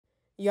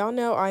Y'all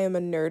know I am a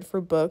nerd for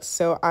books,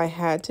 so I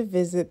had to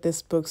visit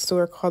this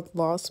bookstore called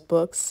Lost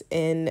Books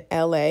in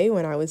LA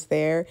when I was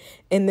there.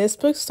 And this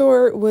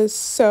bookstore was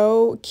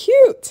so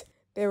cute.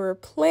 There were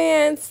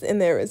plants and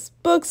there was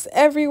books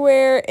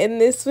everywhere, and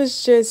this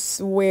was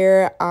just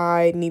where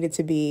I needed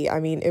to be. I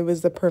mean, it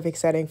was the perfect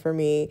setting for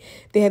me.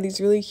 They had these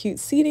really cute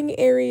seating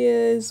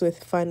areas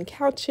with fun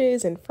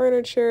couches and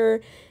furniture.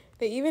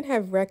 They even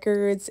have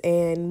records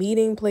and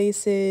meeting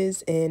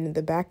places in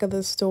the back of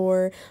the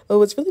store. But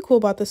what's really cool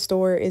about the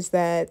store is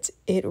that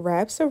it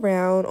wraps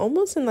around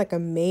almost in like a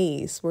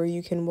maze where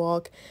you can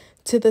walk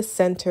to the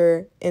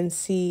center and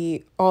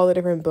see all the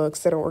different books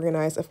that are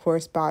organized, of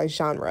course, by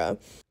genre.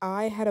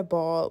 I had a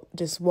ball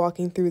just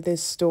walking through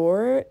this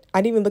store.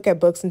 I didn't even look at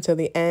books until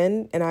the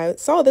end, and I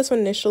saw this one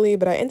initially,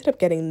 but I ended up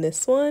getting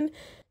this one.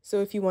 So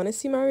if you want to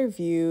see my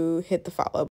review, hit the follow